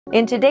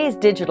In today's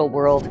digital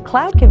world,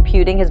 cloud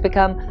computing has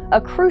become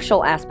a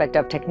crucial aspect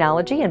of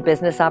technology and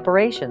business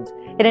operations.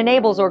 It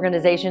enables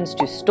organizations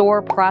to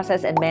store,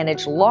 process, and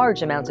manage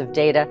large amounts of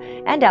data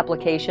and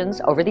applications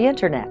over the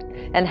internet.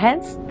 And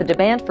hence, the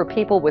demand for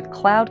people with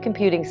cloud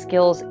computing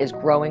skills is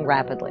growing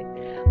rapidly,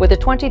 with a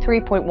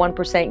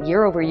 23.1%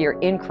 year-over-year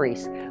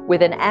increase,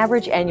 with an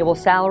average annual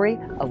salary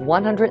of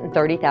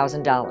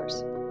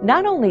 $130,000.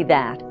 Not only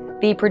that,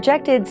 the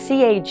projected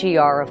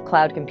CAGR of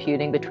cloud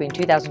computing between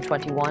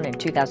 2021 and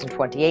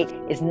 2028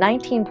 is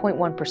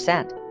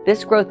 19.1%.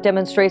 This growth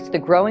demonstrates the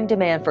growing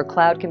demand for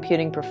cloud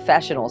computing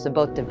professionals in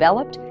both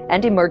developed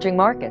and emerging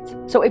markets.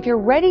 So if you're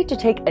ready to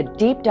take a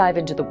deep dive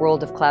into the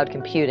world of cloud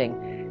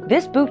computing,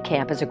 this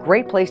bootcamp is a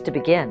great place to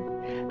begin.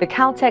 The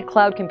Caltech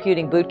Cloud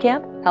Computing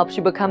Bootcamp helps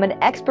you become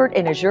an expert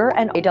in Azure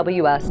and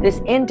AWS.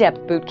 This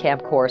in-depth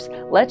bootcamp course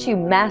lets you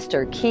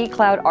master key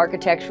cloud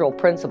architectural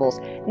principles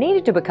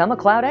needed to become a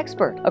cloud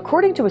expert.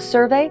 According to a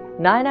survey,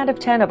 9 out of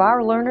 10 of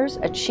our learners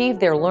achieve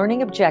their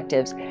learning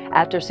objectives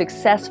after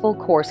successful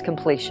course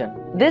completion.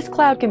 This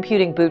Cloud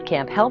Computing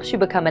Bootcamp helps you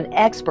become an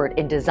expert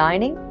in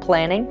designing,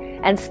 planning,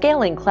 and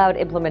scaling cloud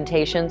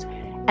implementations,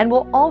 and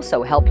will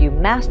also help you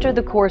master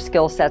the core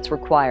skill sets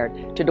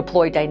required to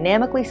deploy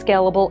dynamically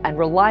scalable and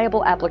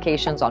reliable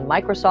applications on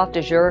Microsoft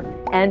Azure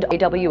and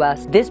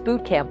AWS. This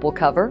bootcamp will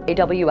cover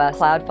AWS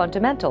Cloud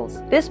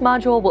Fundamentals. This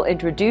module will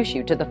introduce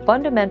you to the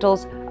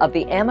fundamentals of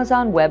the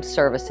Amazon Web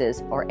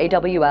Services, or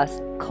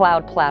AWS,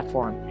 cloud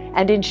platform,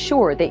 and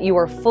ensure that you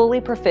are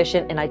fully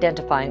proficient in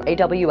identifying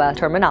AWS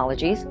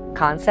terminologies,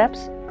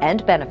 concepts,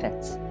 and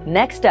benefits.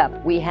 Next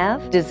up, we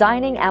have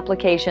designing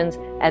applications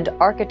and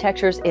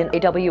architectures in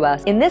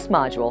AWS. In this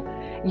module,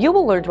 you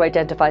will learn to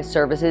identify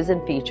services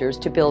and features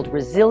to build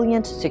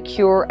resilient,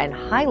 secure, and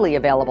highly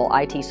available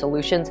IT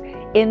solutions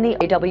in the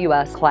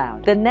AWS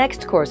cloud. The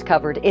next course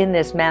covered in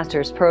this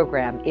master's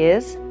program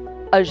is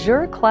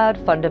Azure Cloud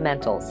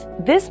Fundamentals.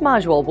 This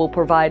module will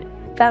provide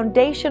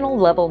foundational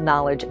level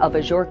knowledge of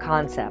Azure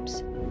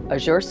concepts,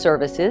 Azure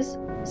services,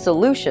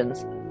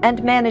 solutions,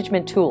 and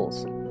management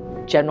tools,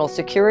 general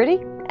security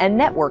and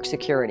network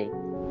security,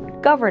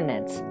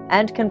 governance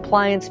and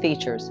compliance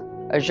features,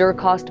 Azure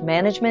cost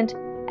management,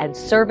 and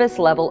service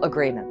level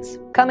agreements.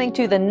 Coming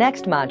to the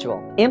next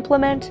module,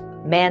 implement,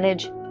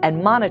 manage,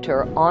 and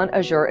monitor on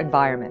Azure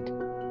environment.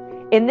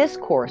 In this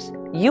course,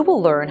 you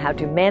will learn how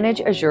to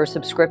manage Azure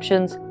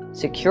subscriptions,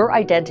 secure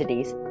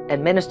identities,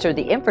 administer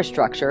the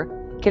infrastructure,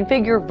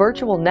 configure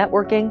virtual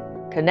networking,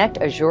 connect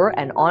Azure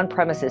and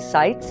on-premises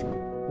sites,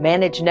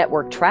 manage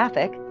network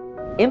traffic,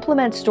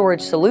 implement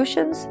storage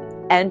solutions,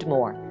 and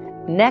more.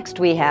 Next,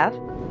 we have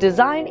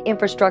Design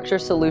Infrastructure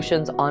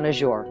Solutions on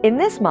Azure. In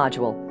this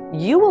module,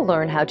 you will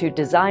learn how to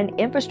design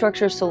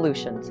infrastructure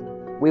solutions.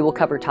 We will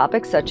cover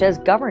topics such as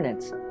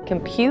governance,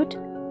 compute,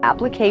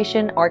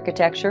 application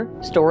architecture,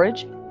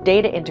 storage,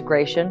 data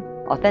integration,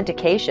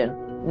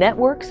 authentication,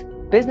 networks,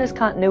 business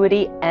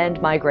continuity, and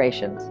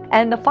migrations.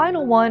 And the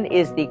final one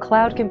is the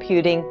Cloud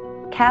Computing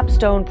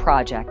Capstone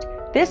Project.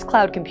 This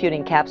Cloud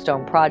Computing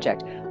Capstone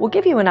Project will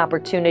give you an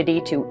opportunity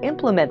to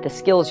implement the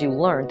skills you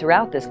learn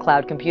throughout this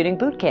Cloud Computing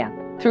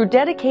Bootcamp. Through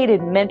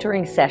dedicated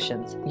mentoring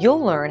sessions,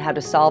 you'll learn how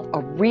to solve a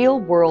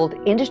real-world,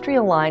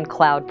 industry-aligned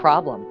cloud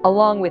problem.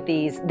 Along with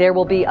these, there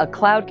will be a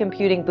Cloud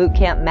Computing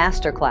Bootcamp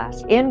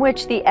Masterclass in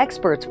which the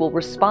experts will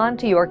respond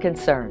to your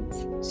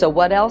concerns. So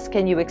what else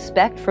can you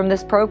expect from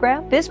this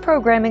program? This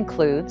program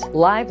includes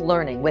live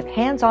learning with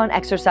hands-on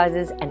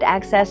exercises and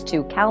access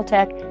to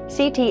Caltech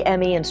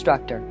CTME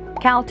instructor,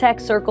 Caltech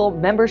Circle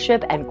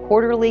membership, and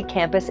quarterly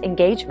campus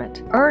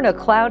engagement. Earn a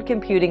Cloud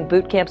Computing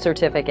Bootcamp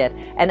certificate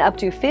and up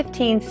to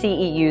 15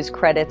 CEUs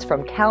credits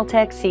from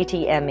Caltech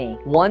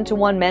CTME,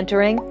 one-to-one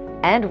mentoring,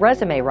 and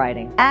resume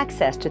writing.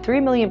 Access to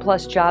 3 million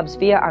plus jobs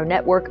via our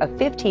network of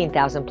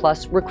 15,000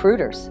 plus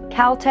recruiters.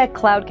 Caltech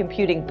Cloud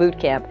Computing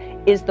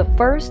Bootcamp is the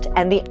first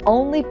and the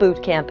only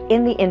bootcamp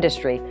in the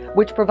industry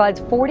which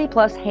provides 40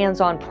 plus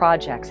hands-on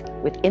projects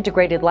with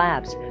integrated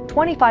labs,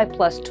 25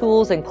 plus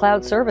tools and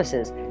cloud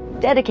services,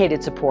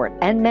 dedicated support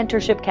and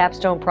mentorship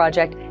capstone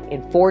project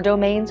in 4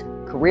 domains,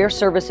 career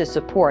services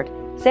support,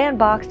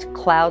 sandboxed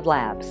cloud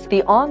labs.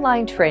 The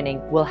online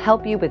training will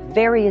help you with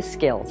various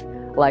skills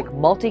like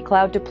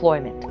multi-cloud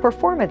deployment,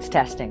 performance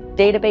testing,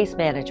 database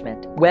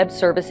management, web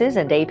services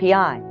and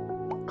API,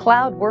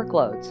 cloud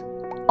workloads,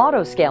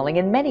 auto-scaling,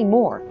 and many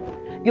more.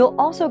 You'll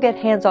also get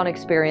hands-on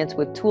experience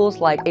with tools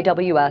like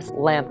AWS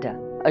Lambda,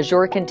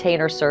 Azure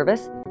Container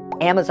Service,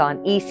 Amazon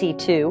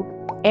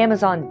EC2,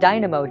 Amazon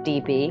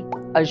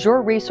DynamoDB,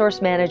 Azure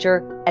Resource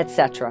Manager,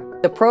 etc.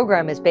 The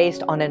program is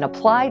based on an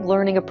applied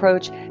learning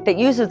approach that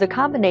uses a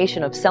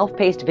combination of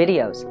self-paced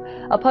videos.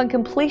 Upon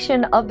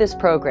completion of this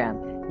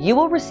program, you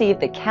will receive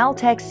the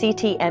Caltech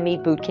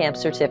CTME Bootcamp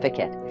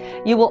certificate.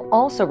 You will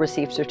also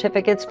receive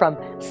certificates from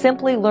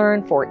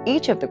Simplilearn for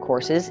each of the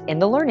courses in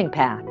the learning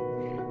path.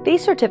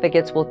 These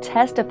certificates will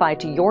testify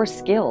to your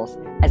skills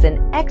as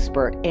an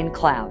expert in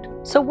cloud.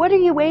 So what are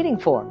you waiting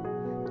for?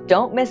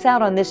 Don't miss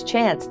out on this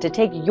chance to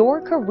take your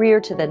career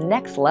to the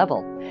next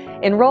level.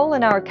 Enroll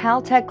in our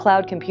Caltech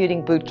Cloud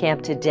Computing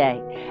Bootcamp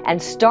today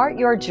and start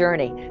your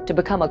journey to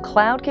become a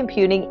cloud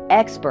computing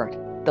expert.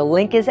 The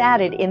link is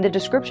added in the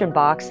description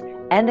box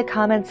and the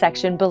comment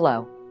section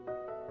below.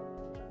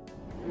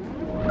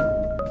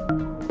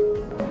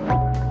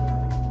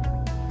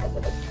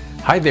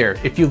 Hi there,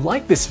 if you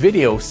like this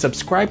video,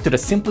 subscribe to the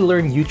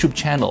Simplilearn YouTube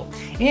channel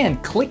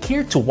and click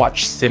here to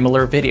watch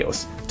similar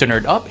videos. To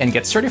nerd up and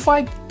get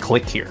certified,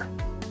 click here.